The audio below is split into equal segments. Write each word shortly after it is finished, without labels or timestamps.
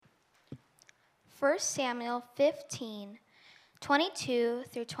1 Samuel 15, 22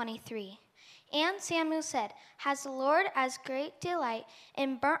 through 23. And Samuel said, "Has the Lord as great delight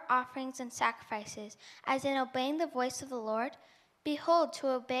in burnt offerings and sacrifices as in obeying the voice of the Lord? Behold, to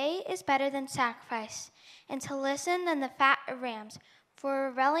obey is better than sacrifice, and to listen than the fat of rams. For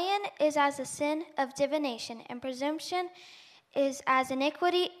rebellion is as the sin of divination, and presumption is as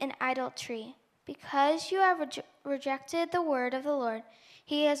iniquity and idolatry. Because you have rejected the word of the Lord,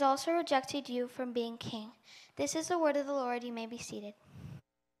 he has also rejected you from being king." This is the word of the Lord. You may be seated.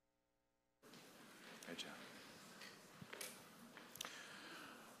 Good job.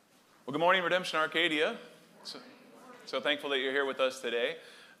 Well, good morning, Redemption Arcadia. So thankful that you're here with us today.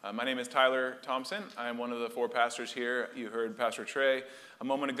 My name is Tyler Thompson. I'm one of the four pastors here. You heard Pastor Trey a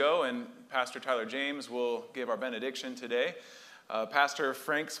moment ago, and Pastor Tyler James will give our benediction today. Pastor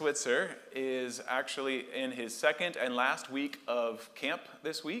Frank Switzer is actually in his second and last week of camp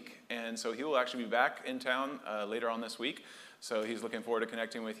this week, and so he will actually be back in town later on this week. So he's looking forward to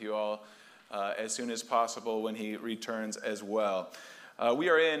connecting with you all as soon as possible when he returns as well. We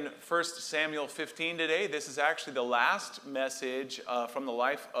are in 1 Samuel 15 today. This is actually the last message from the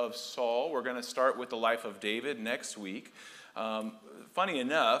life of Saul. We're going to start with the life of David next week. Funny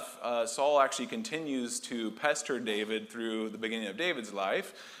enough, Saul actually continues to pester David through the beginning of David's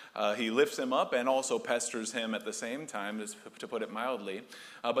life. He lifts him up and also pesters him at the same time, to put it mildly.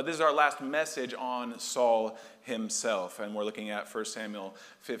 But this is our last message on Saul himself, and we're looking at 1 Samuel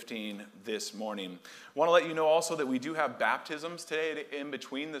 15 this morning. I want to let you know also that we do have baptisms today in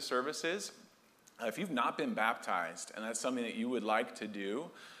between the services. If you've not been baptized, and that's something that you would like to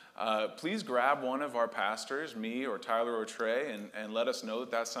do, please grab one of our pastors, me or Tyler or Trey, and let us know that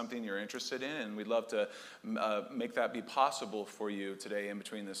that's something you're interested in, and we'd love to make that be possible for you today in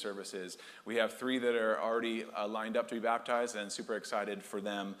between the services. We have 3 that are already lined up to be baptized, and super excited for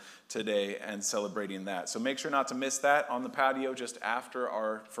them today and celebrating that. So make sure not to miss that on the patio just after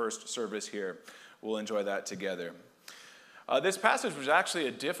our first service here. We'll enjoy that together. This passage was actually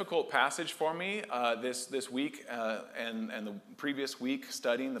a difficult passage for me this week and the previous week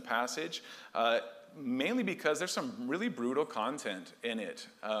studying the passage, mainly because there's some really brutal content in it.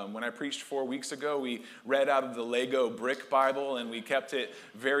 When I preached 4 weeks ago, we read out of the Lego Brick Bible and we kept it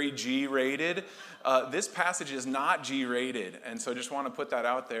very G-rated. This passage is not G-rated, and so just want to put that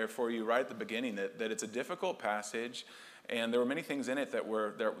out there for you right at the beginning, that it's a difficult passage. And there were many things in it that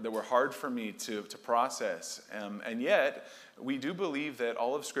were hard for me to process. And yet, we do believe that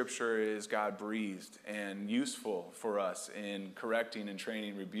all of Scripture is God-breathed and useful for us in correcting and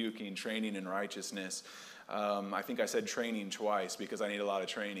training, rebuking, training in righteousness. I think I said training twice because I need a lot of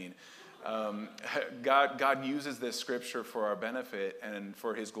training. God uses this Scripture for our benefit and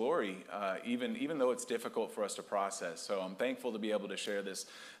for His glory, even though it's difficult for us to process. So I'm thankful to be able to share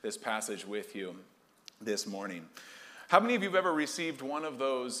this passage with you this morning. How many of you have ever received one of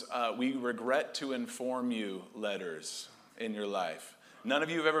those "we regret to inform you" letters in your life? None of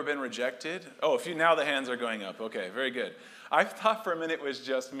you have ever been rejected? Oh, now the hands are going up. Okay, very good. I thought for a minute it was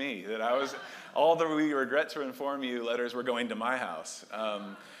just me, that all the "we regret to inform you" letters were going to my house.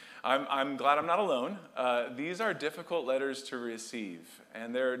 I'm glad I'm not alone. These are difficult letters to receive,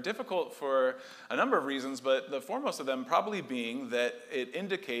 and they're difficult for a number of reasons, but the foremost of them probably being that it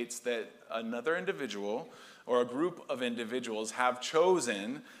indicates that another individual or a group of individuals have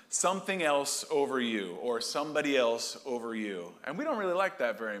chosen something else over you or somebody else over you. And we don't really like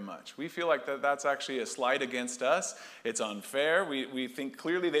that very much. We feel like that's actually a slight against us. It's unfair. We think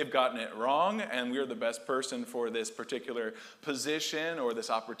clearly they've gotten it wrong and we're the best person for this particular position or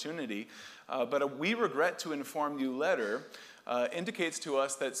this opportunity. But a "we regret to inform you" letter indicates to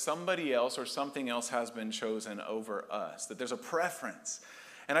us that somebody else or something else has been chosen over us, that there's a preference.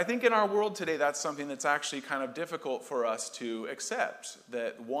 And I think in our world today, that's something that's actually kind of difficult for us to accept,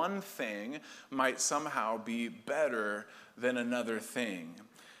 that one thing might somehow be better than another thing.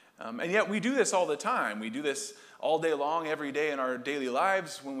 And yet we do this all the time. We do this all day long, every day in our daily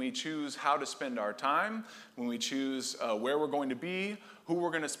lives, when we choose how to spend our time, when we choose where we're going to be, who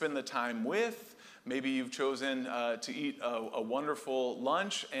we're going to spend the time with. Maybe you've chosen to eat a wonderful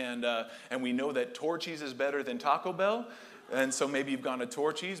lunch, and we know that Torchy's is better than Taco Bell. And so maybe you've gone to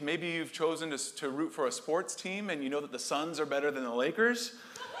Torchy's. Maybe you've chosen to root for a sports team and you know that the Suns are better than the Lakers.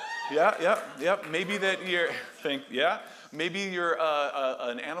 Yeah. Maybe you're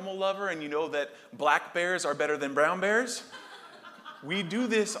an animal lover and you know that black bears are better than brown bears. We do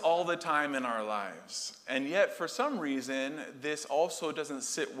this all the time in our lives. And yet, for some reason, this also doesn't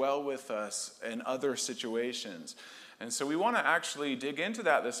sit well with us in other situations. And so we want to actually dig into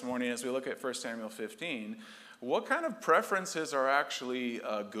that this morning as we look at 1 Samuel 15. what kind of preferences are actually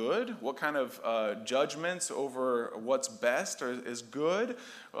good? What kind of judgments over what's best is good?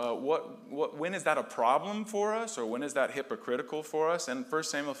 When is that a problem for us, or when is that hypocritical for us? And 1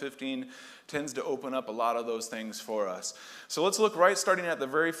 Samuel 15 tends to open up a lot of those things for us. So let's look right starting at the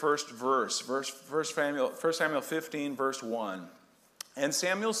very first verse, 1 Samuel 15, verse 1. And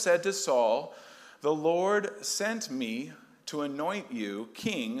Samuel said to Saul, "The Lord sent me to anoint you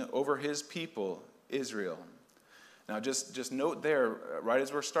king over his people, Israel." Now, just note there, right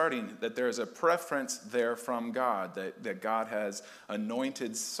as we're starting, that there is a preference there from God, that God has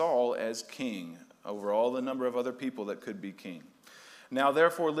anointed Saul as king over all the number of other people that could be king. Now,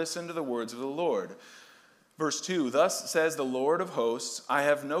 therefore, listen to the words of the Lord. Verse 2, "Thus says the Lord of hosts, I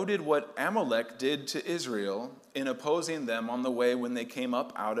have noted what Amalek did to Israel in opposing them on the way when they came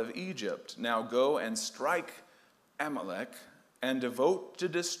up out of Egypt. Now go and strike Amalek and devote to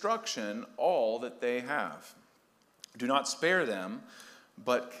destruction all that they have. Do not spare them,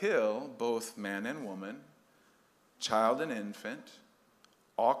 but kill both man and woman, child and infant,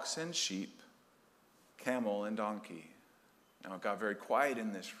 ox and sheep, camel and donkey." Now it got very quiet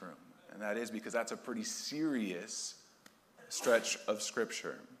in this room, and that is because that's a pretty serious stretch of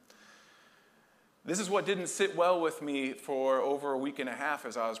Scripture. This is what didn't sit well with me for over a week and a half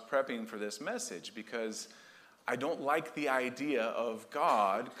as I was prepping for this message, because I don't like the idea of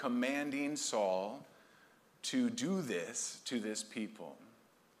God commanding Saul to do this to this people.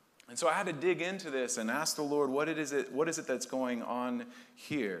 And so I had to dig into this and ask the Lord, what is it that's going on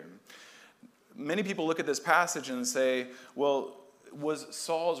here? Many people look at this passage and say, well, was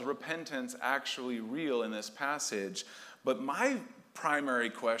Saul's repentance actually real in this passage? But my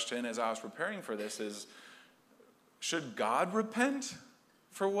primary question as I was preparing for this is, should God repent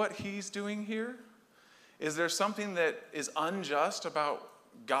for what he's doing here? Is there something that is unjust about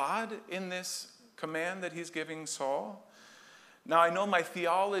God in this command that he's giving Saul? Now, I know my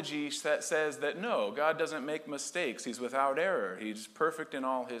theology says that no, God doesn't make mistakes. He's without error. He's perfect in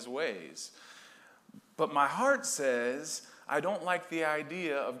all his ways. But my heart says I don't like the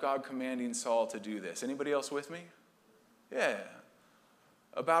idea of God commanding Saul to do this. Anybody else with me? Yeah.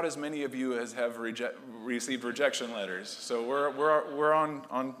 About as many of you as have received rejection letters. So we're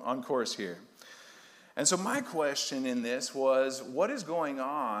on course here. And so my question in this was, what is going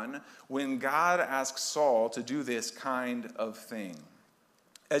on when God asks Saul to do this kind of thing?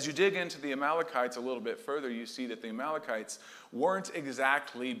 As you dig into the Amalekites a little bit further, you see that the Amalekites weren't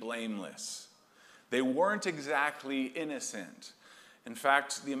exactly blameless. They weren't exactly innocent. In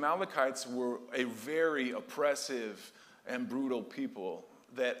fact, the Amalekites were a very oppressive and brutal people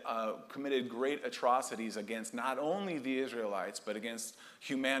that committed great atrocities against not only the Israelites, but against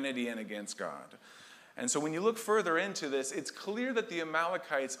humanity and against God. And so when you look further into this, it's clear that the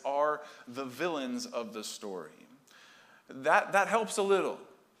Amalekites are the villains of the story. That helps a little.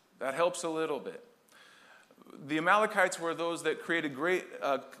 That helps a little bit. The Amalekites were those that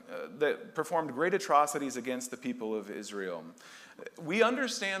that performed great atrocities against the people of Israel. We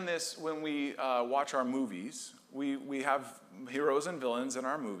understand this when we watch our movies. We have heroes and villains in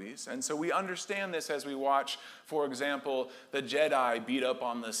our movies, and so we understand this as we watch, for example, the Jedi beat up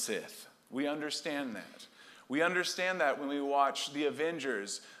on the Sith. We understand that. We understand that when we watch the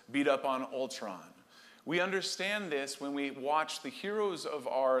Avengers beat up on Ultron. We understand this when we watch the heroes of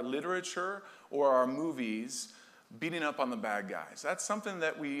our literature or our movies beating up on the bad guys. That's something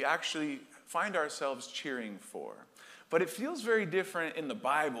that we actually find ourselves cheering for. But it feels very different in the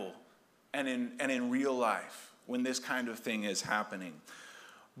Bible and in real life when this kind of thing is happening.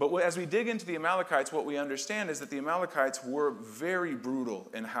 But as we dig into the Amalekites, what we understand is that the Amalekites were very brutal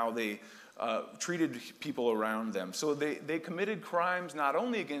in how they treated people around them. So they committed crimes not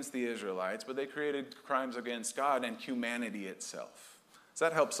only against the Israelites, but they created crimes against God and humanity itself. So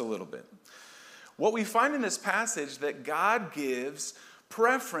that helps a little bit. What we find in this passage that God gives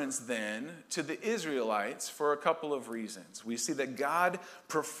preference then to the Israelites for a couple of reasons. We see that God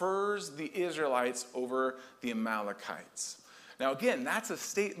prefers the Israelites over the Amalekites. Now again, that's a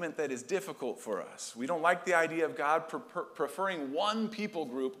statement that is difficult for us. We don't like the idea of God preferring one people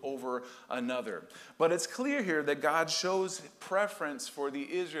group over another. But it's clear here that God shows preference for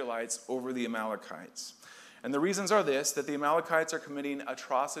the Israelites over the Amalekites. And the reasons are this, that the Amalekites are committing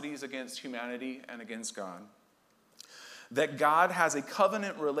atrocities against humanity and against God. That God has a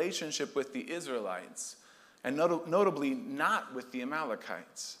covenant relationship with the Israelites, and notably not with the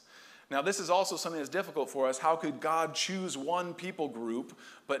Amalekites. Now, this is also something that's difficult for us. How could God choose one people group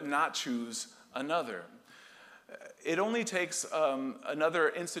but not choose another? It only takes another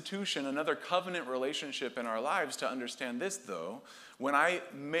institution, another covenant relationship in our lives to understand this, though. When I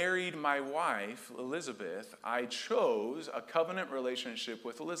married my wife, Elizabeth, I chose a covenant relationship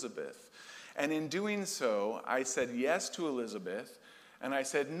with Elizabeth. And in doing so, I said yes to Elizabeth, and I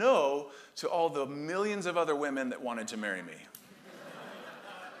said no to all the millions of other women that wanted to marry me.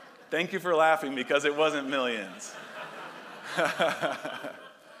 Thank you for laughing, because it wasn't millions.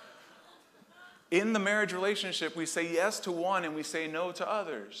 In the marriage relationship, we say yes to one and we say no to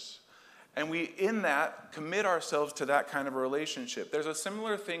others. And we, in that, commit ourselves to that kind of a relationship. There's a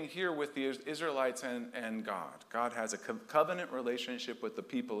similar thing here with the Israelites and God. God has a covenant relationship with the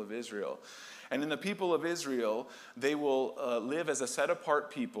people of Israel. And in the people of Israel, they will live as a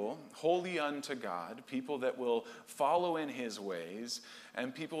set-apart people, holy unto God, people that will follow in his ways,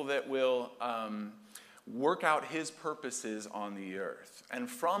 and people that will work out his purposes on the earth. And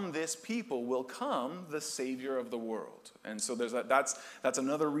from this people will come the Savior of the world. And so that's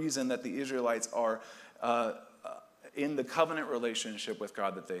another reason that the Israelites are in the covenant relationship with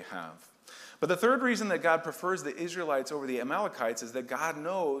God that they have. But the third reason that God prefers the Israelites over the Amalekites is that God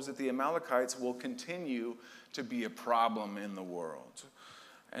knows that the Amalekites will continue to be a problem in the world.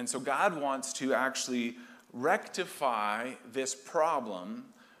 And so God wants to actually rectify this problem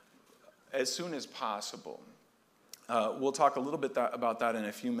as soon as possible. We'll talk a little bit about that in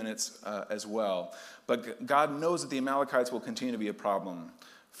a few minutes as well. But God knows that the Amalekites will continue to be a problem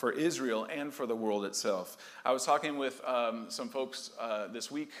for Israel and for the world itself. I was talking with some folks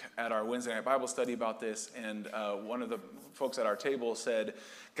this week at our Wednesday night Bible study about this, and one of the folks at our table said,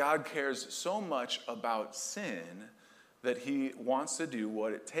 God cares so much about sin that he wants to do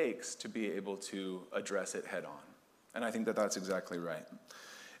what it takes to be able to address it head on. And I think that that's exactly right.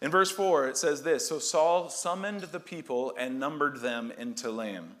 In verse 4, it says this, so Saul summoned the people and numbered them in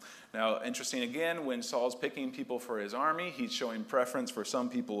Telaim. Now, interesting again, when Saul's picking people for his army, he's showing preference for some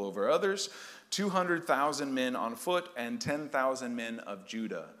people over others. 200,000 men on foot and 10,000 men of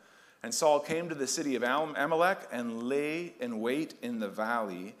Judah. And Saul came to the city of Amalek and lay in wait in the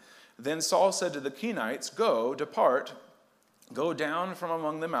valley. Then Saul said to the Kenites, go, depart, go down from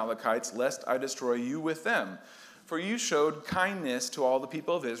among the Amalekites, lest I destroy you with them. For you showed kindness to all the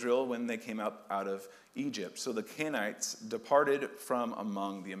people of Israel when they came out of Egypt. So the Kenites departed from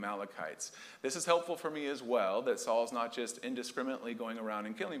among the Amalekites. This is helpful for me as well, that Saul's not just indiscriminately going around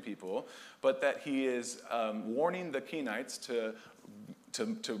and killing people, but that he is warning the Kenites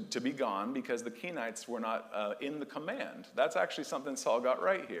to be gone, because the Kenites were not in the command. That's actually something Saul got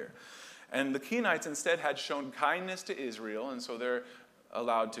right here. And the Kenites instead had shown kindness to Israel, and so they're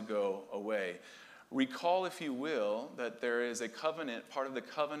allowed to go away. Recall, if you will, that there is a covenant, part of the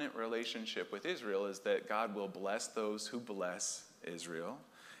covenant relationship with Israel is that God will bless those who bless Israel,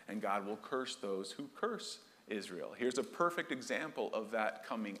 and God will curse those who curse Israel. Here's a perfect example of that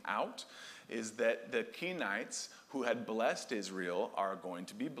coming out, is that the Kenites who had blessed Israel are going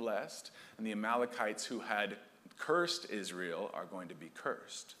to be blessed, and the Amalekites who had cursed Israel are going to be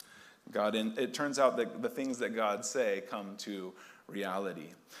cursed. It turns out that the things that God say come to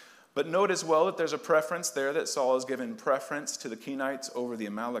reality. But note as well that there's a preference there, that Saul has given preference to the Kenites over the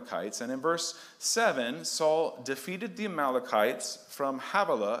Amalekites. And in verse 7, Saul defeated the Amalekites from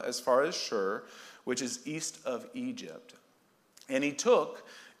Havilah as far as Shur, which is east of Egypt. And he took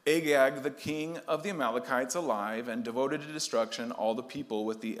Agag, the king of the Amalekites, alive, and devoted to destruction all the people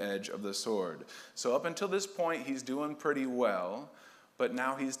with the edge of the sword. So up until this point, he's doing pretty well, but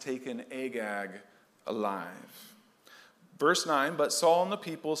now he's taken Agag alive. Verse 9, but Saul and the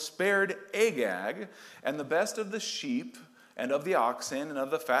people spared Agag and the best of the sheep and of the oxen and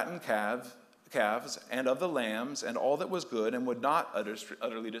of the fattened calves and of the lambs and all that was good, and would not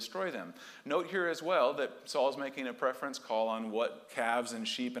utterly destroy them. Note here as well that Saul's making a preference call on what calves and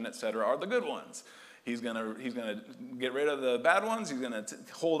sheep and etc. are the good ones. He's gonna get rid of the bad ones. He's going to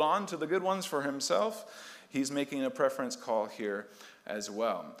hold on to the good ones for himself. He's making a preference call here as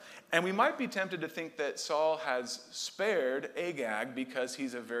well. And we might be tempted to think that Saul has spared Agag because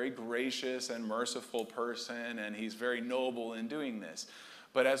he's a very gracious and merciful person, and he's very noble in doing this.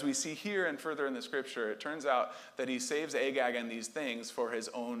 But as we see here and further in the scripture, it turns out that he saves Agag and these things for his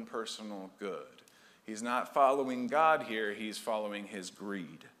own personal good. He's not following God here, he's following his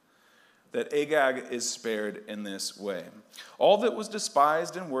greed. That Agag is spared in this way. All that was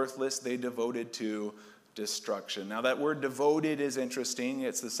despised and worthless they devoted to destruction. Now that word devoted is interesting.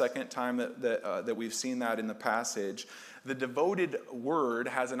 It's the second time that we've seen that in the passage. The devoted word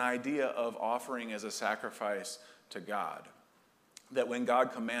has an idea of offering as a sacrifice to God. That when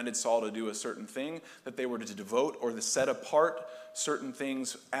God commanded Saul to do a certain thing, that they were to devote or to set apart certain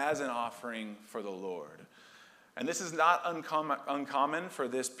things as an offering for the Lord. And this is not uncommon for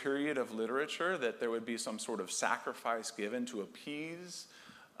this period of literature, that there would be some sort of sacrifice given to appease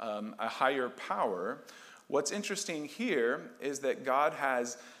a higher power. What's interesting here is that God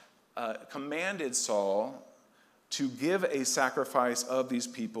has commanded Saul to give a sacrifice of these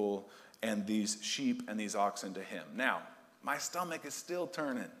people and these sheep and these oxen to him. Now, my stomach is still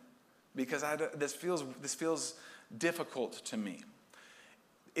turning because this feels difficult to me.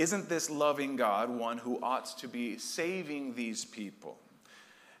 Isn't this loving God one who ought to be saving these people?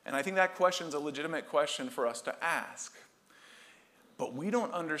 And I think that question is a legitimate question for us to ask. But we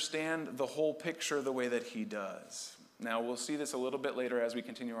don't understand the whole picture the way that he does. Now, we'll see this a little bit later as we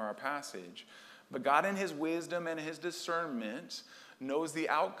continue our passage. But God, in his wisdom and his discernment, knows the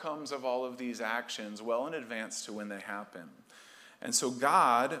outcomes of all of these actions well in advance to when they happen. And so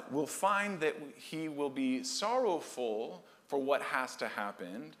God will find that he will be sorrowful for what has to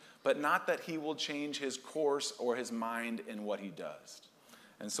happen, but not that he will change his course or his mind in what he does.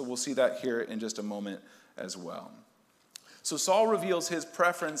 And so we'll see that here in just a moment as well. So Saul reveals his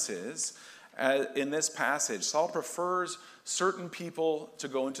preferences in this passage. Saul prefers certain people to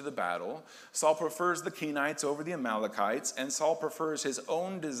go into the battle. Saul prefers the Kenites over the Amalekites, and Saul prefers his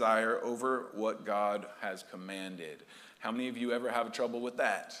own desire over what God has commanded. How many of you ever have trouble with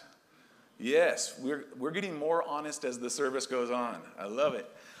that? Yes, we're getting more honest as the service goes on. I love it.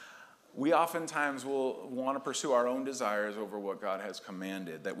 We oftentimes will want to pursue our own desires over what God has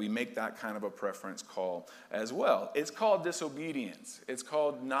commanded, that we make that kind of a preference call as well. It's called disobedience. It's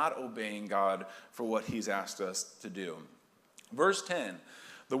called not obeying God for what he's asked us to do. Verse 10,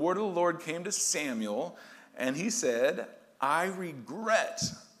 the word of the Lord came to Samuel, and he said, I regret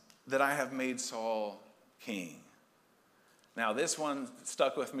that I have made Saul king. Now, this one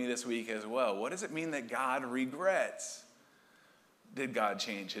stuck with me this week as well. What does it mean that God regrets? Did God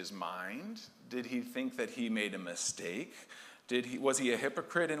change his mind? Did he think that he made a mistake? Was he a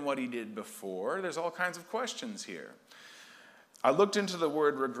hypocrite in what he did before? There's all kinds of questions here. I looked into the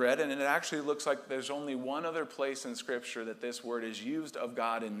word regret, and it actually looks like there's only one other place in Scripture that this word is used of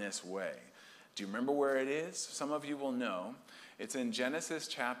God in this way. Do you remember where it is? Some of you will know. It's in Genesis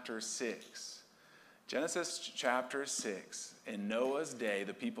chapter 6. Genesis chapter 6, in Noah's day,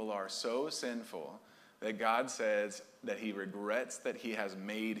 the people are so sinful that God says that he regrets that he has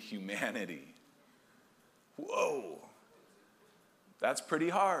made humanity. Whoa, that's pretty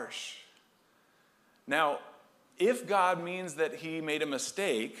harsh. Now, if God means that he made a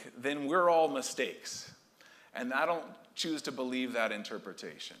mistake, then we're all mistakes. And I don't choose to believe that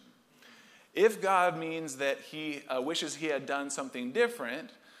interpretation. If God means that he wishes he had done something different,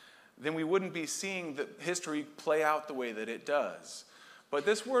 then we wouldn't be seeing the history play out the way that it does. But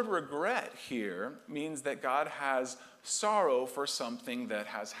this word regret here means that God has sorrow for something that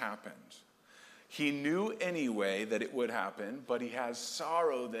has happened. He knew anyway that it would happen, but he has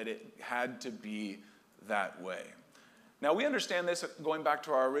sorrow that it had to be that way. Now, we understand this going back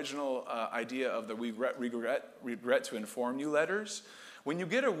to our original idea of the we regret to inform you letters. When you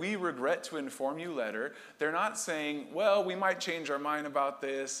get a we regret to inform you letter, they're not saying, well, we might change our mind about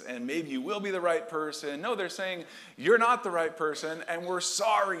this and maybe you will be the right person. No, they're saying, you're not the right person and we're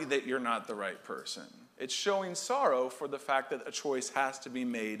sorry that you're not the right person. It's showing sorrow for the fact that a choice has to be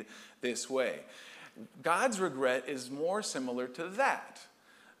made this way. God's regret is more similar to that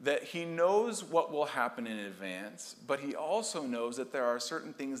he knows what will happen in advance, but he also knows that there are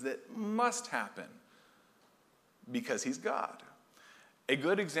certain things that must happen because he's God. A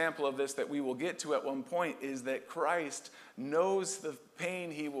good example of this that we will get to at one point is that Christ knows the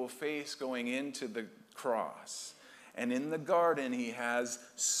pain he will face going into the cross. And in the garden, he has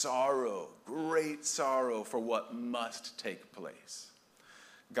sorrow, great sorrow for what must take place.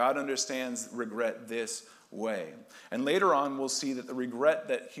 God understands regret this way. And later on, we'll see that the regret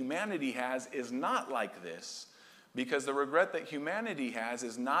that humanity has is not like this, because the regret that humanity has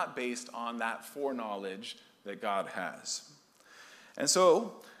is not based on that foreknowledge that God has. And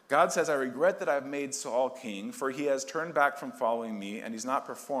so, God says, I regret that I've made Saul king, for he has turned back from following me, and he's not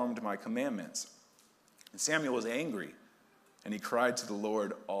performed my commandments. And Samuel was angry, and he cried to the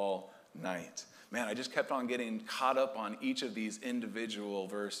Lord all night. Man, I just kept on getting caught up on each of these individual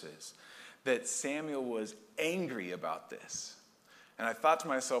verses, that Samuel was angry about this. And I thought to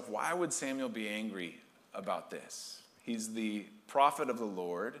myself, why would Samuel be angry about this? He's the prophet of the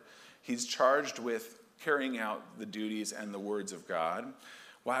Lord. He's charged with carrying out the duties and the words of God.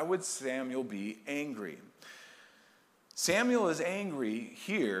 Why would Samuel be angry? Samuel is angry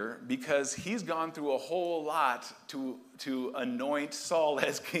here because he's gone through a whole lot to anoint Saul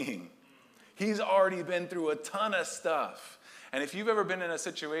as king. He's already been through a ton of stuff. And if you've ever been in a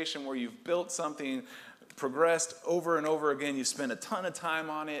situation where you've built something progressed over and over again. You spend a ton of time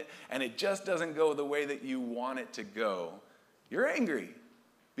on it, and it just doesn't go the way that you want it to go. You're angry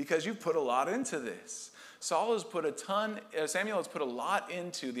because you've put a lot into this. Samuel has put a lot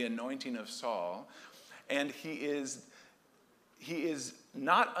into the anointing of Saul, and he is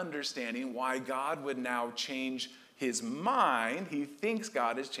not understanding why God would now change his mind. He thinks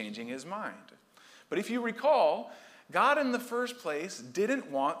God is changing his mind. But if you recall, God in the first place didn't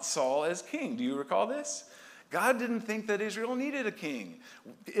want Saul as king. Do you recall this? God didn't think that Israel needed a king.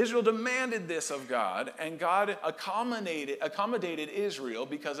 Israel demanded this of God, and God accommodated Israel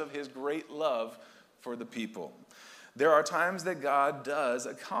because of his great love for the people. There are times that God does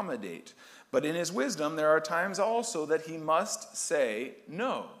accommodate, but in his wisdom, there are times also that he must say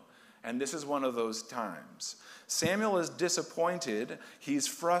no. And this is one of those times. Samuel is disappointed, he's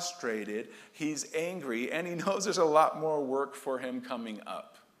frustrated, he's angry, and he knows there's a lot more work for him coming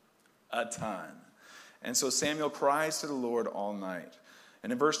up. A ton. And so Samuel cries to the Lord all night.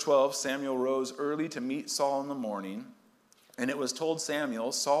 And in verse 12, Samuel rose early to meet Saul in the morning. And it was told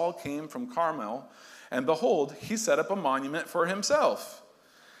Samuel, Saul came from Carmel, and behold, he set up a monument for himself,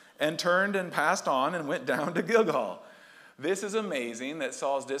 and turned and passed on and went down to Gilgal. This is amazing that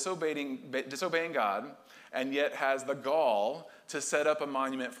Saul's disobeying God, and yet has the gall to set up a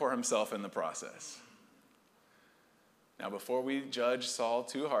monument for himself in the process. Now, before we judge Saul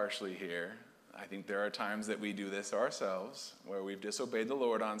too harshly here, I think there are times that we do this ourselves, where we've disobeyed the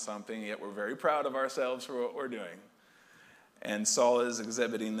Lord on something, yet we're very proud of ourselves for what we're doing. And Saul is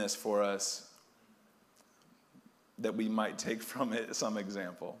exhibiting this for us, that we might take from it some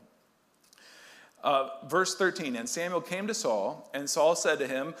example. Verse 13, and Samuel came to Saul, and Saul said to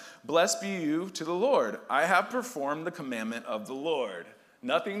him, Blessed be you to the Lord. I have performed the commandment of the Lord.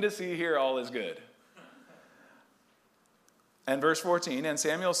 Nothing to see here, all is good. And verse 14, and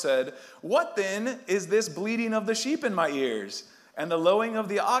Samuel said, What then is this bleating of the sheep in my ears, and the lowing of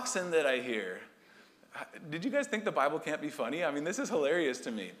the oxen that I hear? Did you guys think the Bible can't be funny? I mean, this is hilarious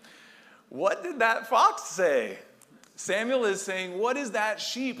to me. What did that fox say? Samuel is saying, what is that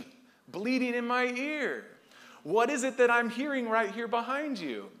sheep bleating in my ear? What is it that I'm hearing right here behind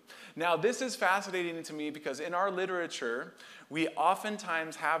you? Now, this is fascinating to me because in our literature, we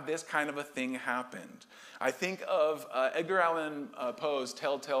oftentimes have this kind of a thing happen. I think of Edgar Allan Poe's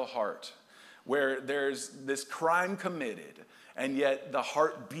Telltale Heart, where there's this crime committed, and yet the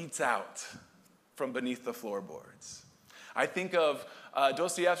heart beats out from beneath the floorboards. I think of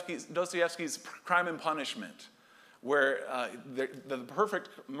Dostoevsky's Crime and Punishment, where the perfect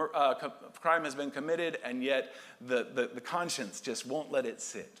crime has been committed, and yet the conscience just won't let it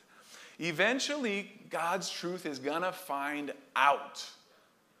sit. Eventually, God's truth is going to find out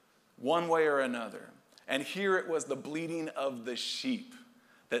one way or another. And here it was the bleating of the sheep,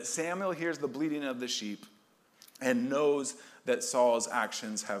 that Samuel hears the bleating of the sheep and knows that Saul's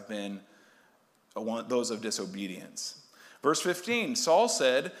actions have been those of disobedience. Verse 15, Saul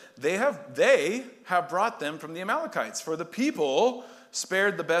said, they have brought them from the Amalekites, for the people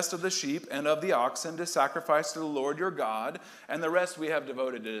spared the best of the sheep and of the oxen to sacrifice to the Lord your God, and the rest we have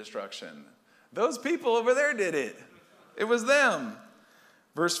devoted to destruction. Those people over there did it. It was them.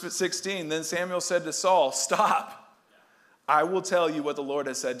 Verse 16, then Samuel said to Saul, Stop. I will tell you what the Lord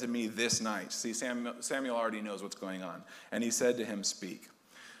has said to me this night. See, Samuel already knows what's going on. And he said to him, Speak.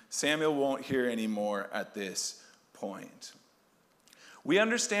 Samuel won't hear any more at this point. We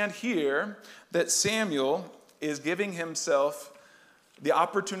understand here that Samuel is giving himself the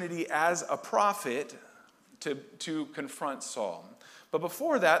opportunity as a prophet to confront Saul. But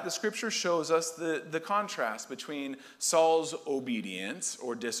before that, the scripture shows us the contrast between Saul's obedience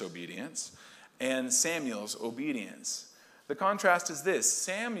or disobedience and Samuel's obedience. The contrast is this: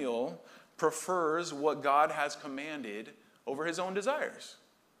 Samuel prefers what God has commanded over his own desires.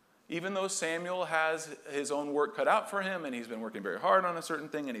 Even though Samuel has his own work cut out for him and he's been working very hard on a certain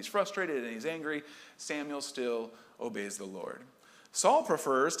thing and he's frustrated and he's angry, Samuel still obeys the Lord. Saul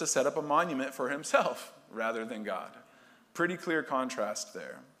prefers to set up a monument for himself rather than God. Pretty clear contrast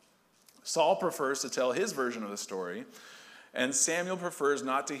there. Saul prefers to tell his version of the story, and Samuel prefers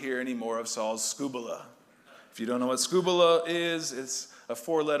not to hear any more of Saul's scubala. If you don't know what scubala is, it's a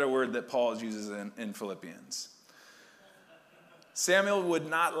 4-letter word that Paul uses in Philippians. Samuel would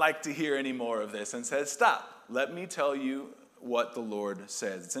not like to hear any more of this and said, Stop, let me tell you what the Lord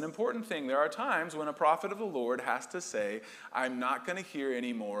says. It's an important thing. There are times when a prophet of the Lord has to say, I'm not going to hear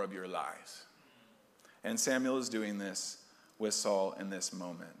any more of your lies. And Samuel is doing this with Saul in this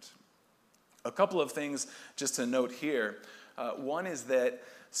moment. A couple of things just to note here. One is that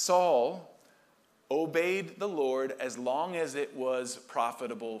Saul obeyed the Lord as long as it was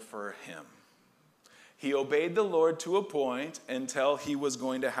profitable for him. He obeyed the Lord to a point until he was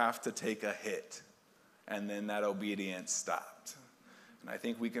going to have to take a hit. And then that obedience stopped. And I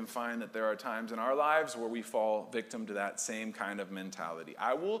think we can find that there are times in our lives where we fall victim to that same kind of mentality.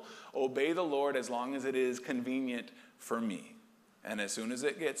 I will obey the Lord as long as it is convenient for me. And as soon as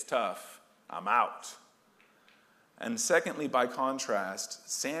it gets tough, I'm out. And secondly, by contrast,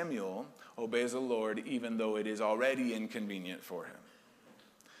 Samuel obeys the Lord even though it is already inconvenient for him.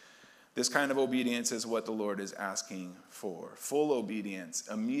 This kind of obedience is what the Lord is asking for. Full obedience,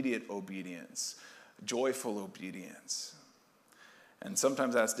 immediate obedience, joyful obedience. And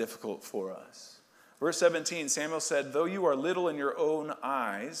sometimes that's difficult for us. Verse 17, Samuel said, "Though you are little in your own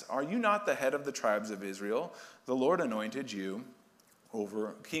eyes, are you not the head of the tribes of Israel? The Lord anointed you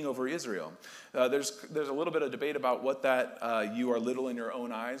king over Israel." There's a little bit of debate about what that "you are little in your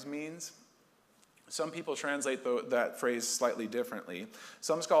own eyes" means. Some people translate that phrase slightly differently.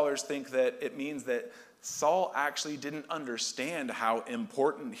 Some scholars think that it means that Saul actually didn't understand how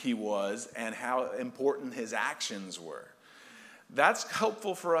important he was and how important his actions were. That's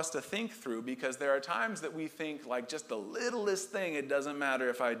helpful for us to think through, because there are times that we think like just the littlest thing, it doesn't matter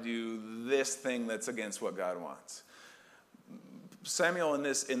if I do this thing that's against what God wants. Samuel in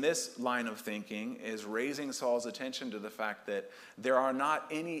this line of thinking is raising Saul's attention to the fact that there are not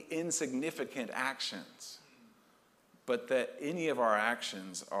any insignificant actions, but that any of our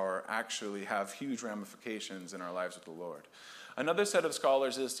actions actually have huge ramifications in our lives with the Lord. Another set of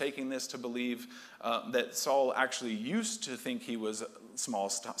scholars is taking this to believe that Saul actually used to think he was small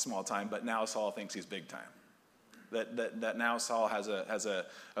time, but now Saul thinks he's big time. That now Saul has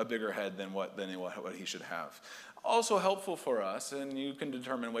a bigger head than what he should have. Also helpful for us, and you can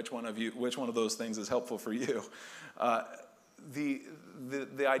determine which one of those things is helpful for you.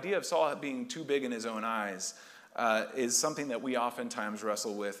 The idea of Saul being too big in his own eyes is something that we oftentimes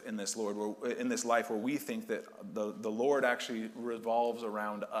wrestle with in this life, where we think that the Lord actually revolves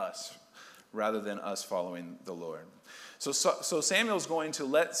around us rather than us following the Lord. So Samuel's going to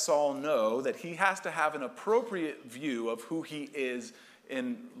let Saul know that he has to have an appropriate view of who he is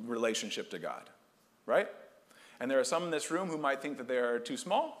in relationship to God, right? And there are some in this room who might think that they are too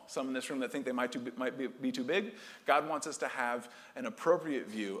small, some in this room that think they might be too big. God wants us to have an appropriate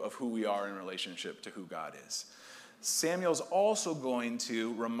view of who we are in relationship to who God is. Samuel's also going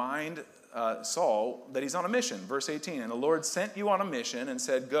to remind Saul that he's on a mission. Verse 18, "And the Lord sent you on a mission and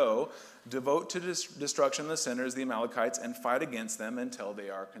said, 'Go, devote to destruction the sinners, the Amalekites, and fight against them until they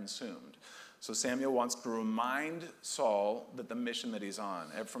are consumed.'" So Samuel wants to remind Saul that the mission that he's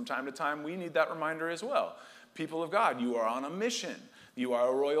on. And from time to time, we need that reminder as well. People of God, you are on a mission. You are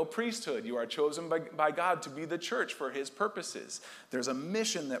a royal priesthood. You are chosen by God to be the church for his purposes. There's a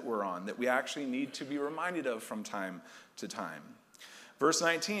mission that we're on that we actually need to be reminded of from time to time. Verse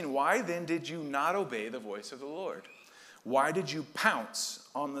 19, "Why then did you not obey the voice of the Lord? Why did you pounce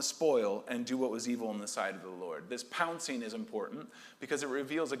on the spoil and do what was evil in the sight of the Lord?" This pouncing is important because it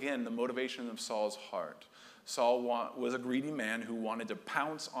reveals, again, the motivation of Saul's heart. Saul was a greedy man who wanted to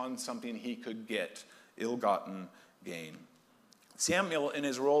pounce on something he could get, ill-gotten gain. Samuel, in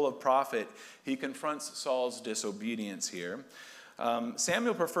his role of prophet, he confronts Saul's disobedience here.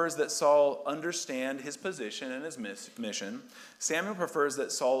 Samuel prefers that Saul understand his position and his mission. Samuel prefers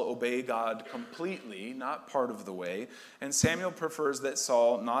that Saul obey God completely, not part of the way. And Samuel prefers that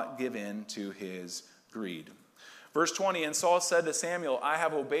Saul not give in to his greed. Verse 20, "And Saul said to Samuel, 'I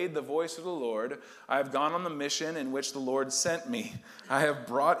have obeyed the voice of the Lord. I have gone on the mission in which the Lord sent me. I have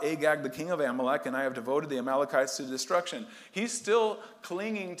brought Agag, the king of Amalek, and I have devoted the Amalekites to destruction.'" He's still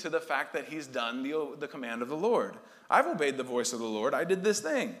clinging to the fact that he's done the command of the Lord. "I've obeyed the voice of the Lord. I did this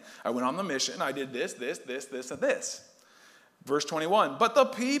thing. I went on the mission. I did this, and this." Verse 21, "But the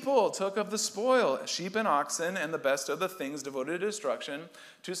people took of the spoil, sheep and oxen, and the best of the things devoted to destruction,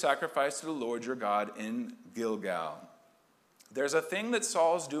 to sacrifice to the Lord your God in Gilgal." There's a thing that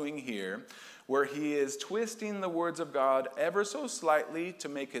Saul's doing here where he is twisting the words of God ever so slightly to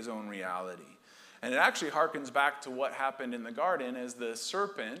make his own reality. And it actually harkens back to what happened in the garden as the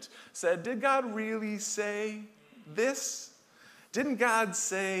serpent said, "Did God really say this? Didn't God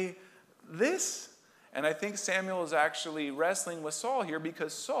say this?" And I think Samuel is actually wrestling with Saul here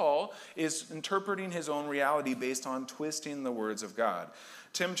because Saul is interpreting his own reality based on twisting the words of God.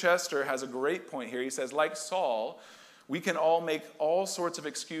 Tim Chester has a great point here. He says, like Saul, we can all make all sorts of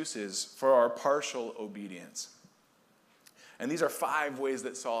excuses for our partial obedience. And these are 5 ways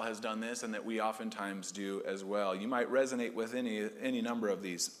that Saul has done this and that we oftentimes do as well. You might resonate with any number of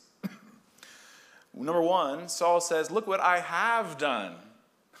these. Number 1, Saul says, "Look what I have done."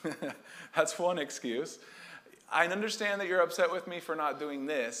 That's one excuse. I understand that you're upset with me for not doing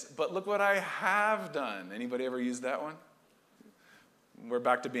this, but look what I have done. Anybody ever used that one? We're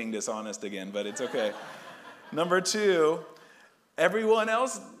back to being dishonest again, but it's okay. Number 2, everyone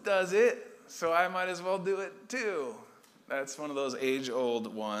else does it, so I might as well do it too. That's one of those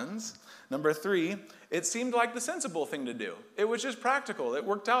age-old ones. Number 3, it seemed like the sensible thing to do. It was just practical. It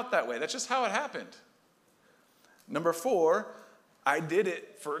worked out that way. That's just how it happened. Number 4, I did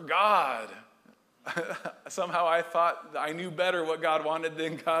it for God. Somehow I thought I knew better what God wanted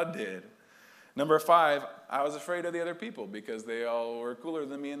than God did. Number 5, I was afraid of the other people because they all were cooler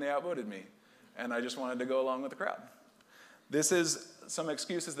than me and they outvoted me. And I just wanted to go along with the crowd. This is some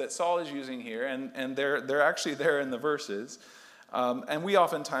excuses that Saul is using here, and they're actually there in the verses. And we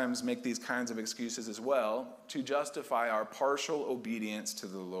oftentimes make these kinds of excuses as well to justify our partial obedience to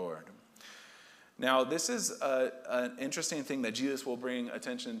the Lord. Now, this is an interesting thing that Jesus will bring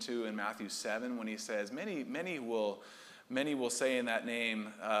attention to in Matthew 7 when he says, many will say in that name,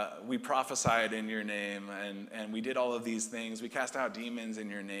 we prophesied in your name, and we did all of these things. We cast out demons in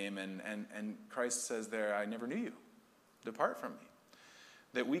your name. And Christ says there, I never knew you. Depart from me.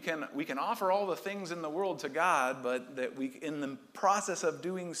 That we can offer all the things in the world to God, but that in the process of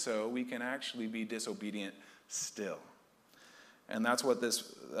doing so, we can actually be disobedient still. And that's what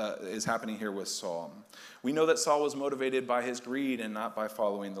this is happening here with Saul. We know that Saul was motivated by his greed and not by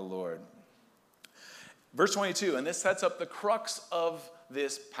following the Lord. Verse 22, and this sets up the crux of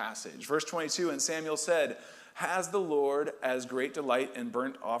this passage. Verse 22, and Samuel said, has the Lord as great delight in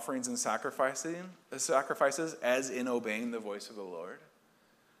burnt offerings and sacrifices as in obeying the voice of the Lord?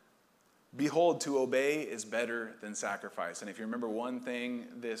 Behold, to obey is better than sacrifice. And if you remember one thing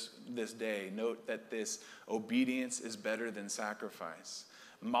this day, note that this obedience is better than sacrifice.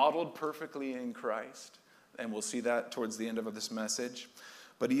 Modeled perfectly in Christ, and we'll see that towards the end of this message.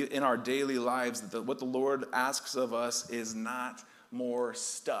 But in our daily lives, what the Lord asks of us is not more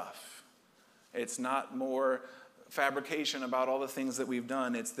stuff. It's not more fabrication about all the things that we've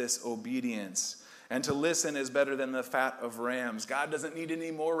done. It's this obedience. And to listen is better than the fat of rams. God doesn't need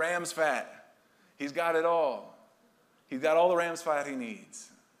any more ram's fat. He's got it all. He's got all the ram's fat he needs.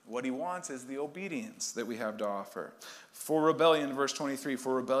 What he wants is the obedience that we have to offer. For rebellion, verse 23,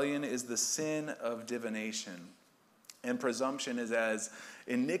 for rebellion is the sin of divination. And presumption is as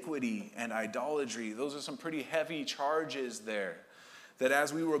iniquity and idolatry. Those are some pretty heavy charges there. That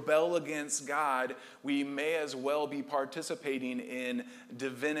as we rebel against God, we may as well be participating in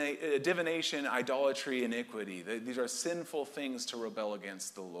divination, idolatry, iniquity. These are sinful things to rebel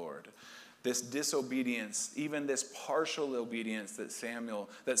against the Lord. This disobedience, even this partial obedience that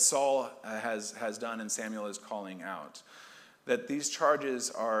Saul has done and Samuel is calling out, that these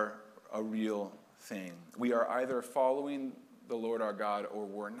charges are a real thing. We are either following the Lord our God or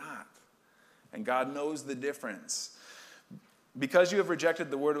we're not. And God knows the difference. Because you have rejected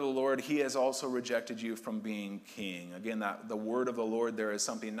the word of the Lord, he has also rejected you from being king. Again, the word of the Lord there is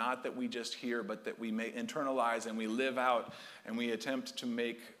something not that we just hear, but that we may internalize and we live out and we attempt to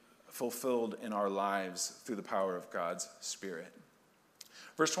make fulfilled in our lives through the power of God's Spirit.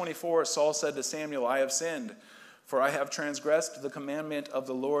 Verse 24, Saul said to Samuel, I have sinned, for I have transgressed the commandment of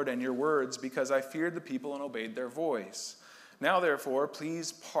the Lord and your words, because I feared the people and obeyed their voice. Now, therefore,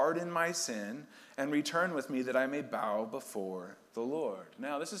 please pardon my sin and return with me that I may bow before the Lord.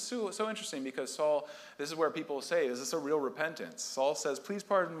 Now, this is so interesting because Saul, this is where people say, is this a real repentance? Saul says, please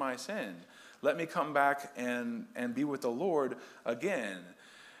pardon my sin. Let me come back and be with the Lord again.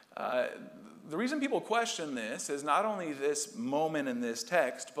 The reason people question this is not only this moment in this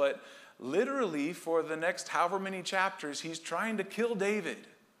text, but literally for the next however many chapters, he's trying to kill David.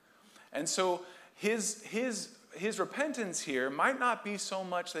 And so his repentance here might not be so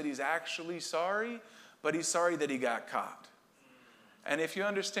much that he's actually sorry, but he's sorry that he got caught. And if you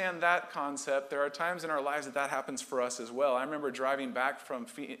understand that concept, there are times in our lives that happens for us as well. I remember driving back from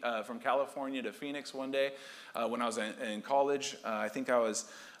California to Phoenix one day when I was in college. I think I was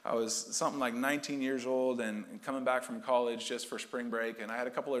something like 19 years old and coming back from college just for spring break. And I had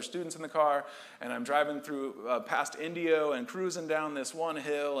a couple of students in the car, and I'm driving through past Indio and cruising down this one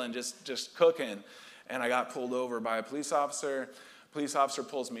hill and just cooking. And I got pulled over by a police officer. Police officer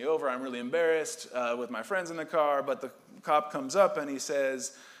pulls me over. I'm really embarrassed with my friends in the car, but the cop comes up and he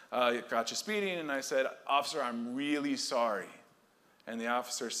says, got you speeding? And I said, officer, I'm really sorry. And the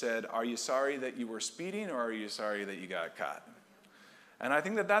officer said, are you sorry that you were speeding or are you sorry that you got caught? And I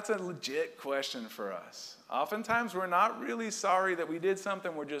think that that's a legit question for us. Oftentimes we're not really sorry that we did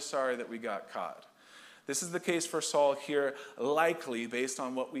something, we're just sorry that we got caught. This is the case for Saul here, likely based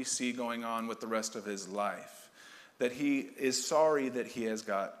on what we see going on with the rest of his life, that he is sorry that he has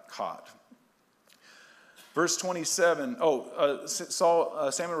got caught. Verse 27,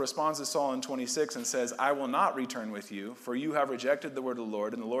 Samuel responds to Saul in 26 and says, I will not return with you, for you have rejected the word of the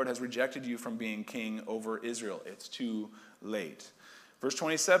Lord, and the Lord has rejected you from being king over Israel. It's too late. Verse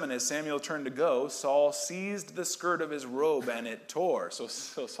 27, as Samuel turned to go, Saul seized the skirt of his robe and it tore. So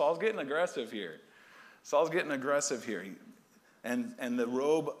Saul's getting aggressive here. And the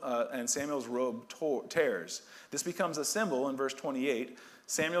robe and Samuel's robe tears. This becomes a symbol in verse 28.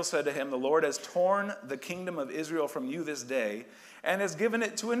 Samuel said to him, the Lord has torn the kingdom of Israel from you this day and has given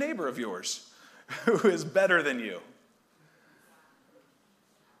it to a neighbor of yours who is better than you.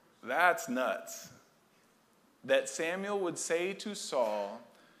 That's nuts. That Samuel would say to Saul,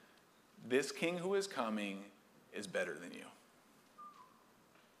 this king who is coming is better than you.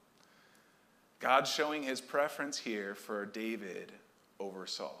 God's showing his preference here for David over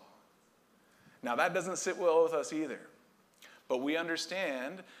Saul. Now that doesn't sit well with us either. But we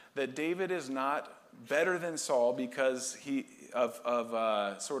understand that David is not better than Saul because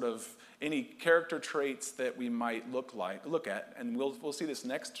of sort of any character traits that we might look at. And we'll see this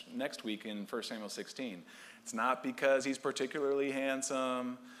next week in 1 Samuel 16. It's not because he's particularly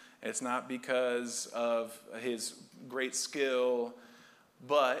handsome. It's not because of his great skill.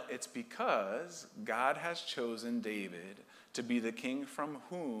 But it's because God has chosen David to be the king from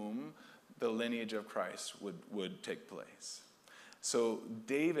whom the lineage of Christ would take place. So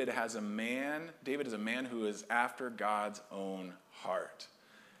David is a man who is after God's own heart.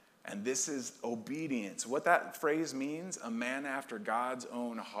 And this is obedience. What that phrase means, a man after God's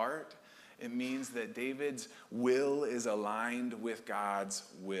own heart, it means that David's will is aligned with God's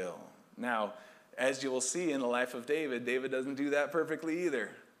will. Now, as you will see in the life of David, David doesn't do that perfectly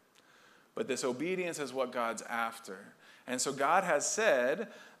either. But this obedience is what God's after. And so God has said,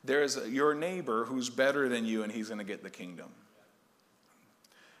 there's your neighbor who's better than you, and he's going to get the kingdom.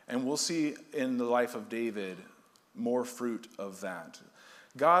 And we'll see in the life of David more fruit of that.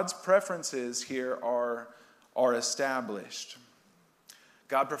 God's preferences here are established.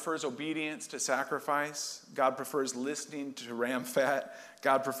 God prefers obedience to sacrifice. God prefers listening to ram fat.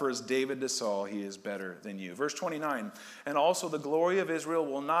 God prefers David to Saul. He is better than you. Verse 29, and also the glory of Israel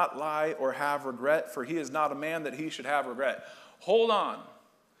will not lie or have regret, for he is not a man that he should have regret. Hold on.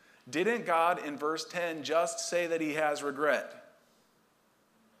 Didn't God in verse 10 just say that he has regret?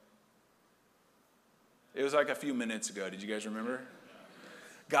 It was like a few minutes ago. Did you guys remember?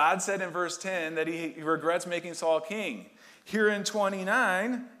 God said in verse 10 that he regrets making Saul king. Here in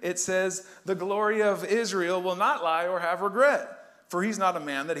 29, it says, the glory of Israel will not lie or have regret, for he's not a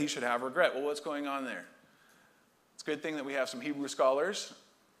man that he should have regret. Well, what's going on there? It's a good thing that we have some Hebrew scholars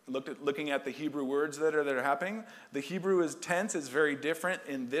looking at the Hebrew words that are happening. The Hebrew tense is very different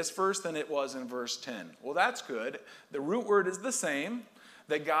in this verse than it was in verse 10. Well, that's good. The root word is the same,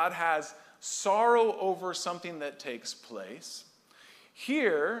 that God has sorrow over something that takes place.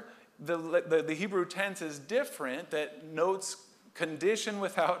 Here, the Hebrew tense is different, that notes condition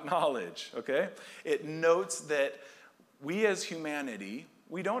without knowledge, okay? It notes that we as humanity,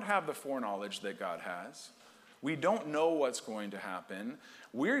 we don't have the foreknowledge that God has. We don't know what's going to happen.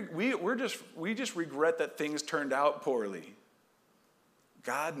 We just regret that things turned out poorly.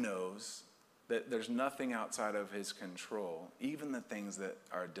 God knows that there's nothing outside of his control, even the things that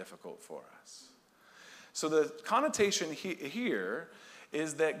are difficult for us. So the connotation here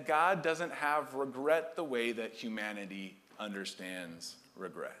is that God doesn't have regret the way that humanity understands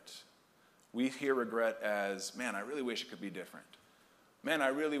regret. We hear regret as, man, I really wish it could be different. Man, I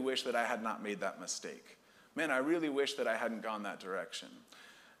really wish that I had not made that mistake. Man, I really wish that I hadn't gone that direction.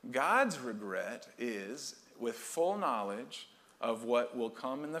 God's regret is with full knowledge of what will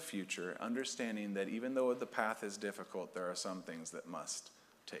come in the future, understanding that even though the path is difficult, there are some things that must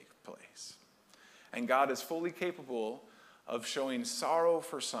take place. And God is fully capable of showing sorrow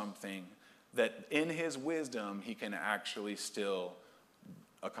for something that in his wisdom he can actually still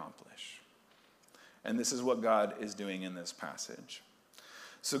accomplish. And this is what God is doing in this passage.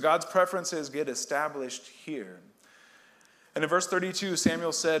 So God's preferences get established here. And in verse 32,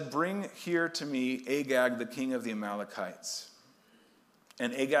 Samuel said, bring here to me Agag, the king of the Amalekites.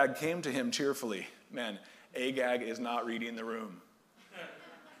 And Agag came to him cheerfully. Man, Agag is not reading the room.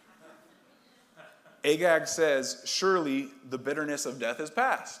 Agag says, surely the bitterness of death is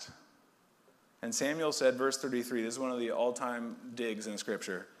past. And Samuel said, verse 33, this is one of the all-time digs in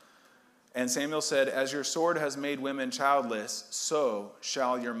Scripture. And Samuel said, as your sword has made women childless, so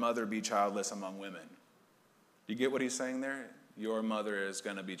shall your mother be childless among women. You get what he's saying there? Your mother is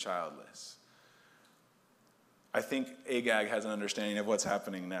going to be childless. I think Agag has an understanding of what's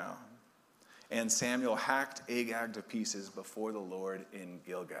happening now. And Samuel hacked Agag to pieces before the Lord in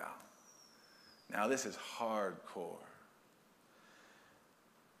Gilgal. Now, this is hardcore.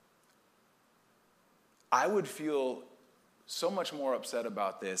 I would feel so much more upset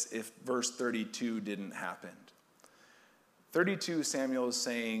about this if verse 32 didn't happen. 32, Samuel is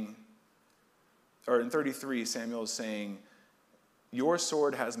saying, or in 33, Samuel is saying, your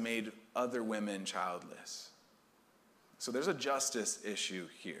sword has made other women childless. So there's a justice issue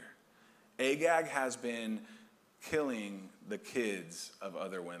here. Agag has been killing the kids of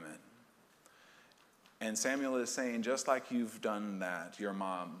other women. And Samuel is saying, just like you've done that, your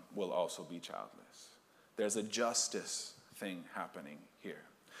mom will also be childless. There's a justice thing happening here.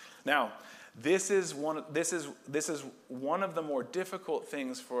 Now, this is one of the more difficult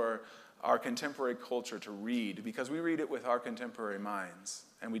things for our contemporary culture to read, because we read it with our contemporary minds,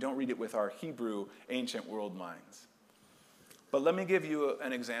 and we don't read it with our Hebrew ancient world minds. But let me give you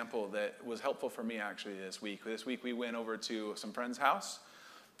an example that was helpful for me actually this week. This week we went over to some friend's house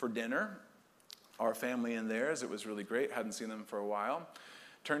for dinner, our family and theirs. It was really great. Hadn't seen them for a while.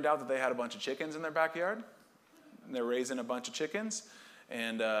 Turned out that they had a bunch of chickens in their backyard. They're raising a bunch of chickens,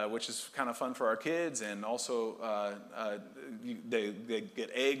 and which is kind of fun for our kids, and also they get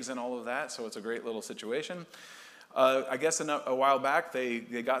eggs and all of that, so it's a great little situation. I guess a while back they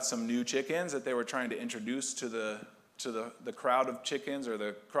got some new chickens that they were trying to introduce to the crowd of chickens, or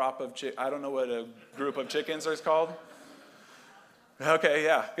the crop of I don't know what a group of chickens is called. Okay,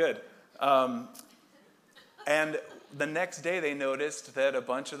 yeah, good. And the next day they noticed that a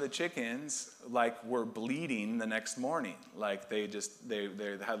bunch of the chickens were bleeding the next morning. They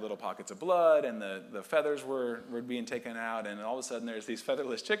had little pockets of blood, and the feathers were being taken out, and all of a sudden there's these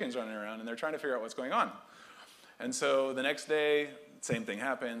featherless chickens running around, and they're trying to figure out what's going on. And so the next day, same thing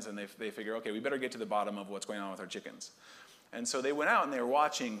happens, and they figure, okay, we better get to the bottom of what's going on with our chickens. And so they went out and they were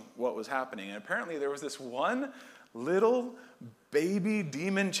watching what was happening, and apparently there was this one little baby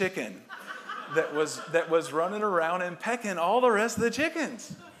demon chicken that was running around and pecking all the rest of the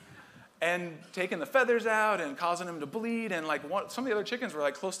chickens and taking the feathers out and causing them to bleed, and some of the other chickens were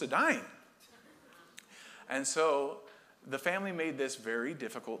close to dying. And so the family made this very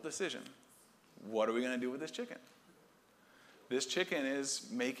difficult decision. What are we going to do with this chicken? This chicken is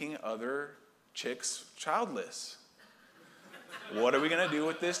making other chicks childless. What are we going to do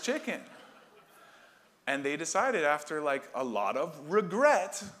with this chicken? And they decided, after a lot of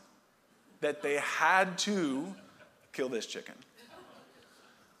regret, that they had to kill this chicken.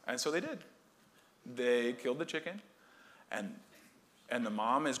 And so they did. They killed the chicken, and the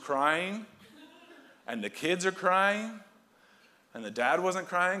mom is crying, and the kids are crying, and the dad wasn't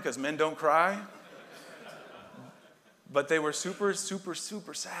crying because men don't cry. But they were super, super,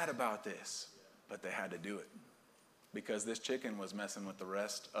 super sad about this. But they had to do it because this chicken was messing with the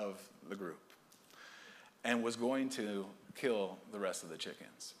rest of the group and was going to kill the rest of the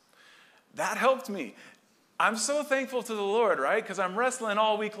chickens. That helped me. I'm so thankful to the Lord, right? Because I'm wrestling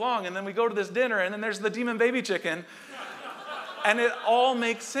all week long, and then we go to this dinner, and then there's the demon baby chicken. And it all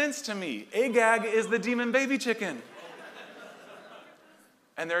makes sense to me. Agag is the demon baby chicken.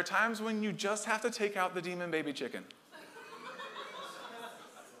 And there are times when you just have to take out the demon baby chicken.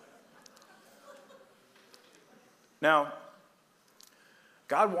 Now,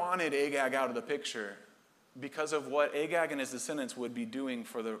 God wanted Agag out of the picture because of what Agag and his descendants would be doing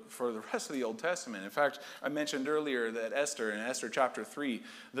for the rest of the Old Testament. In fact, I mentioned earlier that Esther, in Esther chapter 3,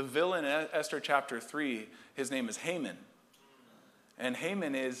 the villain in Esther chapter 3, his name is Haman. And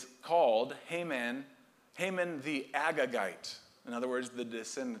Haman is called Haman the Agagite. In other words, the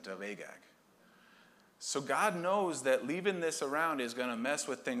descendant of Agag. So God knows that leaving this around is going to mess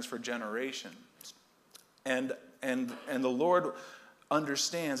with things for generations. And the Lord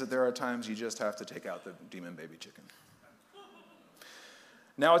understands that there are times you just have to take out the demon baby chicken.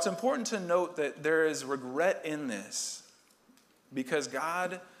 Now, it's important to note that there is regret in this because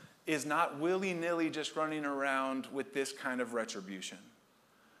God is not willy-nilly just running around with this kind of retribution.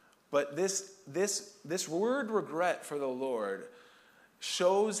 But this word regret for the Lord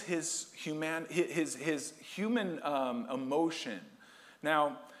shows his human emotion.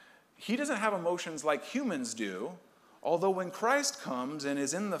 Now, he doesn't have emotions like humans do. Although when Christ comes and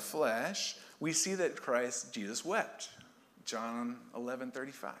is in the flesh, we see that Jesus wept. John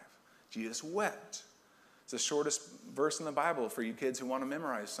 11:35. Jesus wept. It's the shortest verse in the Bible for you kids who want to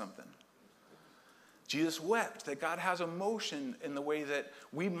memorize something. Jesus wept, that God has emotion in the way that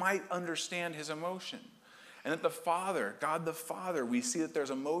we might understand his emotion. And that the Father, God the Father, we see that there's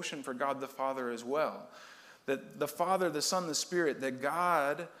emotion for God the Father as well. That the Father, the Son, the Spirit, that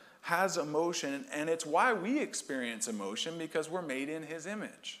God has emotion, and it's why we experience emotion, because we're made in his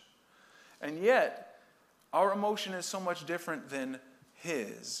image. And yet, our emotion is so much different than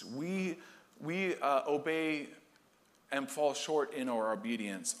his. We we obey and fall short in our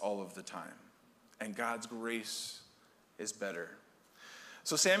obedience all of the time. And God's grace is better.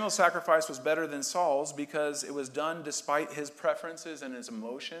 So Samuel's sacrifice was better than Saul's because it was done despite his preferences and his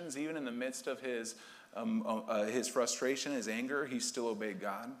emotions. Even in the midst of his frustration, his anger, he still obeyed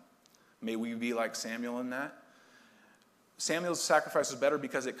God. May we be like Samuel in that. Samuel's sacrifice was better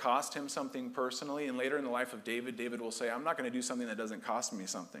because it cost him something personally. And later in the life of David, David will say, I'm not going to do something that doesn't cost me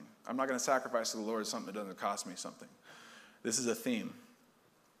something. I'm not going to sacrifice to the Lord something that doesn't cost me something. This is a theme.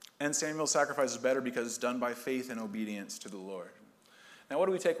 And Samuel's sacrifice is better because it's done by faith and obedience to the Lord. Now, what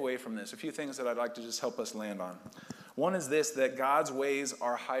do we take away from this? A few things that I'd like to just help us land on. One is this, that God's ways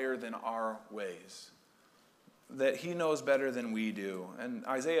are higher than our ways. That he knows better than we do. And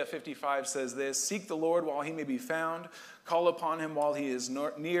Isaiah 55 says this, seek the Lord while he may be found. Call upon him while he is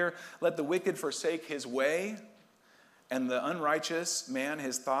near. Let the wicked forsake his way, and the unrighteous man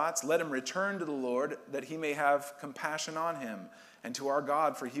his thoughts. Let him return to the Lord, that he may have compassion on him, and to our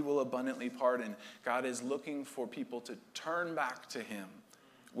God, for he will abundantly pardon. God is looking for people to turn back to him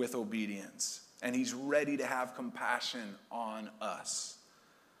with obedience, and he's ready to have compassion on us.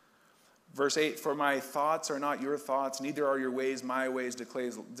 Verse 8, for my thoughts are not your thoughts, neither are your ways my ways,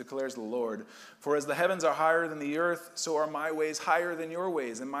 declares the Lord. For as the heavens are higher than the earth, so are my ways higher than your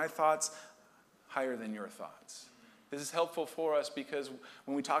ways, and my thoughts higher than your thoughts. This is helpful for us because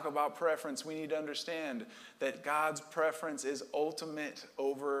when we talk about preference, we need to understand that God's preference is ultimate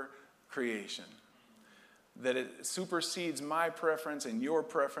over creation. That it supersedes my preference and your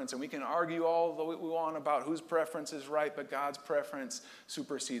preference, and we can argue all that we want about whose preference is right, but God's preference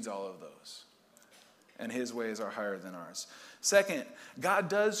supersedes all of those. And his ways are higher than ours. Second, God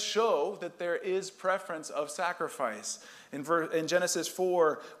does show that there is preference of sacrifice. In Genesis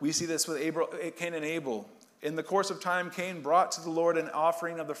 4, we see this with Cain and Abel. In the course of time, Cain brought to the Lord an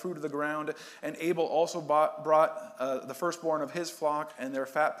offering of the fruit of the ground, and Abel also brought the firstborn of his flock and their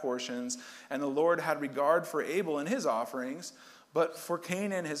fat portions. And the Lord had regard for Abel and his offerings, but for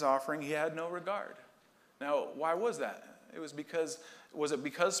Cain and his offering he had no regard. Now, why was that? Was it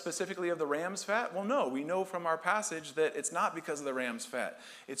because specifically of the ram's fat? Well, no. We know from our passage that it's not because of the ram's fat.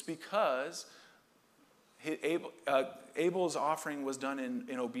 It's because Abel's offering was done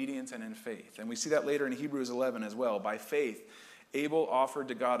in obedience and in faith. And we see that later in Hebrews 11 as well. By faith, Abel offered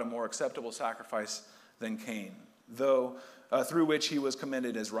to God a more acceptable sacrifice than Cain, though through which he was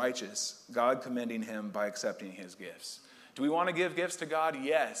commended as righteous, God commending him by accepting his gifts. Do we want to give gifts to God?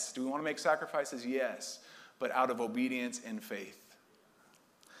 Yes. Do we want to make sacrifices? Yes. But out of obedience and faith.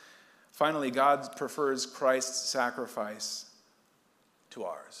 Finally, God prefers Christ's sacrifice to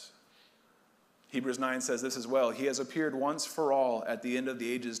ours. Hebrews 9 says this as well. He has appeared once for all at the end of the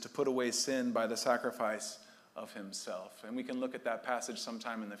ages to put away sin by the sacrifice of himself. And we can look at that passage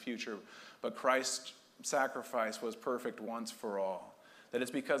sometime in the future. But Christ's sacrifice was perfect once for all. That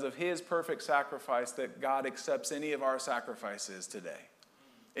it's because of his perfect sacrifice that God accepts any of our sacrifices today.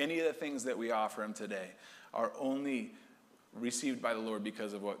 Any of the things that we offer him today are only received by the Lord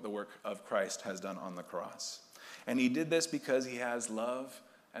because of what the work of Christ has done on the cross. And he did this because he has love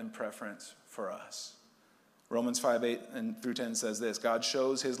and preference for us. Romans 5:8-10 says this, God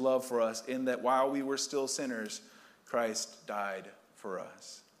shows his love for us in that while we were still sinners, Christ died for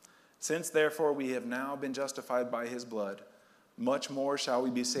us. Since therefore we have now been justified by his blood, much more shall we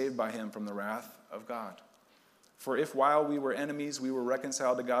be saved by him from the wrath of God. For if while we were enemies we were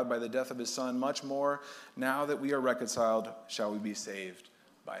reconciled to God by the death of his Son, much more now that we are reconciled shall we be saved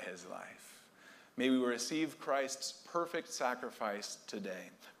by his life. May we receive Christ's perfect sacrifice today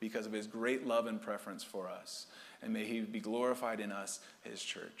because of his great love and preference for us. And may he be glorified in us, his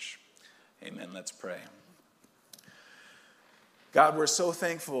church. Amen. Let's pray. God, we're so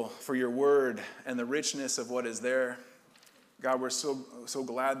thankful for your word and the richness of what is there. God, we're so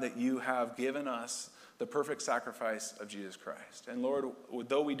glad that you have given us the perfect sacrifice of Jesus Christ. And Lord,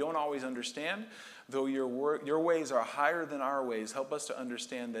 though we don't always understand, though your ways are higher than our ways, help us to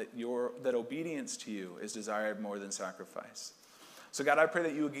understand that obedience to you is desired more than sacrifice. So God, I pray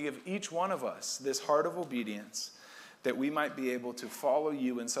that you would give each one of us this heart of obedience, that we might be able to follow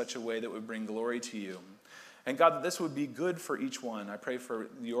you in such a way that would bring glory to you. And God, that this would be good for each one. I pray for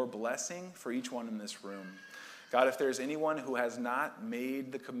your blessing for each one in this room. God, if there's anyone who has not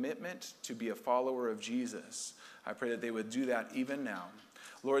made the commitment to be a follower of Jesus, I pray that they would do that even now.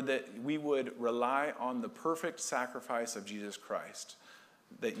 Lord, that we would rely on the perfect sacrifice of Jesus Christ,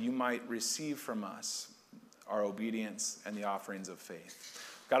 that you might receive from us our obedience and the offerings of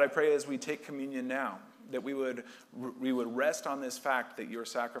faith. God, I pray as we take communion now, that we would rest on this fact that your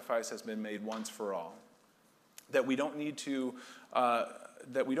sacrifice has been made once for all, that we don't need to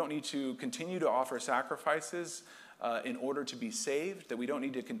that we don't need to continue to offer sacrifices in order to be saved, that we don't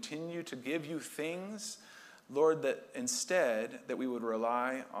need to continue to give you things, Lord, that instead that we would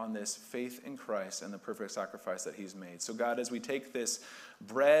rely on this faith in Christ and the perfect sacrifice that he's made. So God, as we take this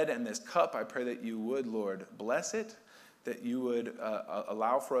bread and this cup, I pray that you would, Lord, bless it, that you would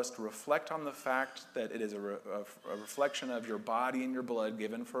allow for us to reflect on the fact that it is a reflection of your body and your blood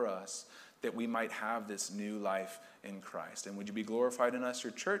given for us, that we might have this new life in Christ. And would you be glorified in us,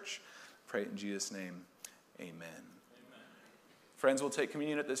 your church? Pray it in Jesus' name. Amen. Friends, we'll take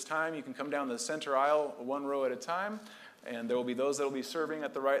communion at this time. You can come down the center aisle one row at a time, and there will be those that will be serving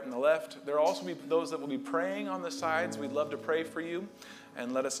at the right and the left. There will also be those that will be praying on the sides. We'd love to pray for you,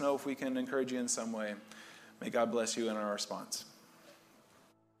 and let us know if we can encourage you in some way. May God bless you in our response.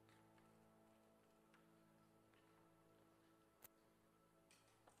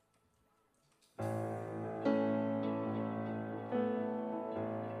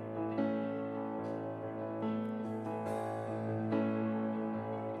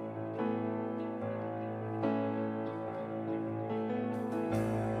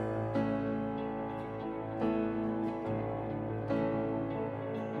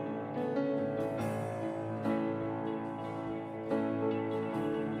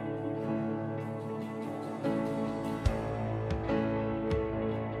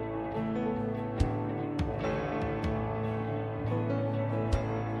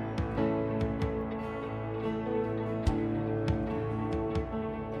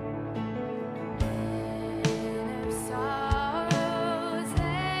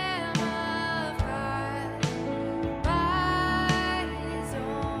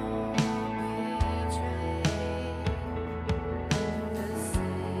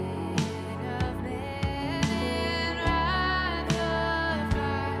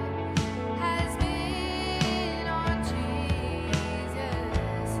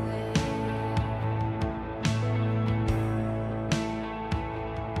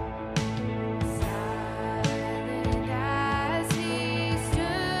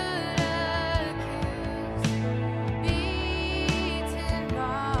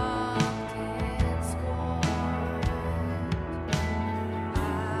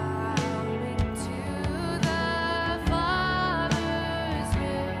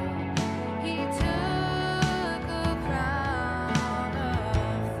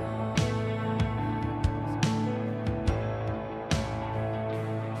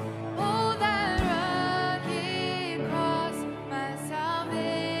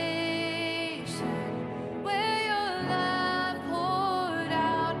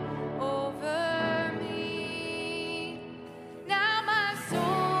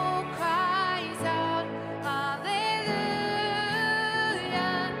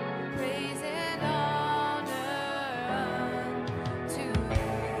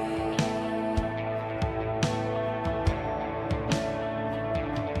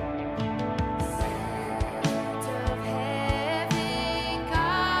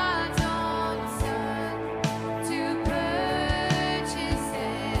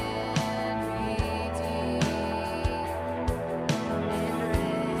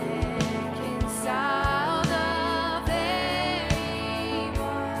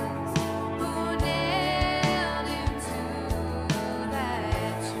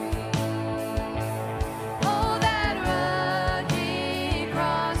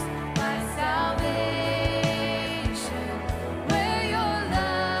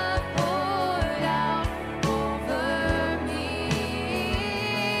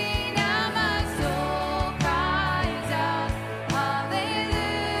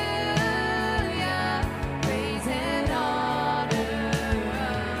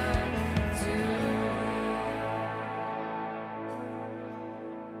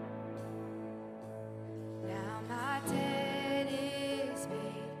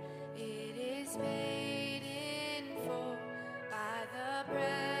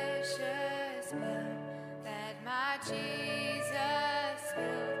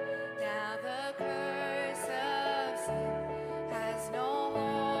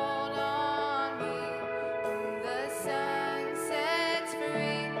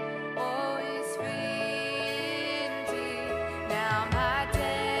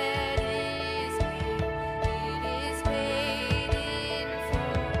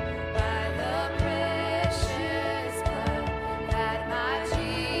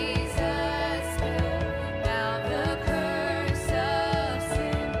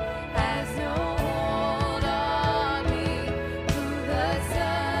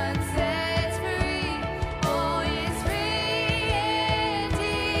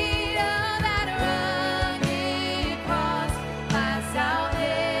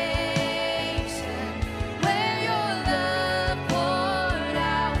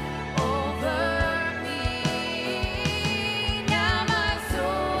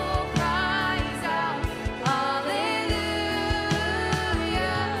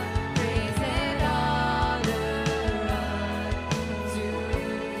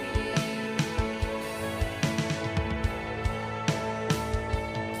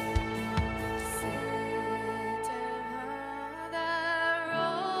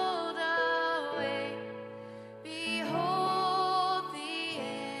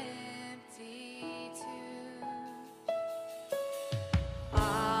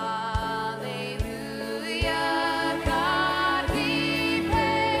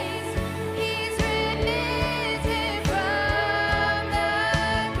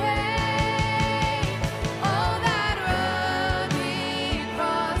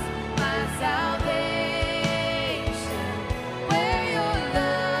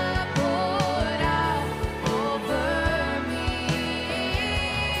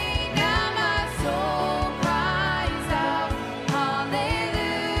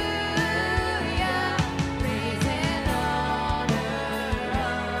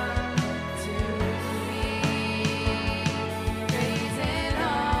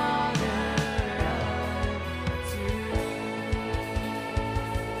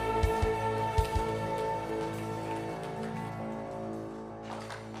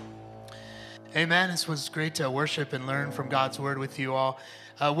 Amen. This was great to worship and learn from God's word with you all.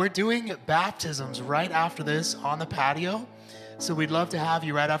 We're doing baptisms right after this on the patio. So we'd love to have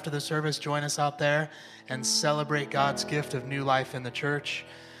you right after the service. Join us out there and celebrate God's gift of new life in the church.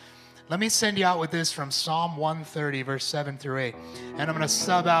 Let me send you out with this from Psalm 130, verse 7 through 8. And I'm going to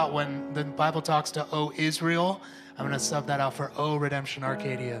sub out when the Bible talks to O Israel, I'm going to sub that out for O Redemption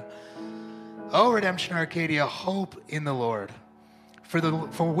Arcadia. O Redemption Arcadia, hope in the Lord.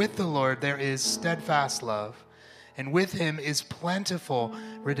 For with the Lord there is steadfast love, and with him is plentiful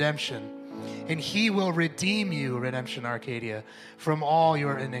redemption. And he will redeem you, Redemption Arcadia, from all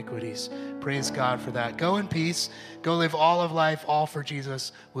your iniquities. Praise God for that. Go in peace. Go live all of life, all for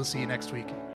Jesus. We'll see you next week.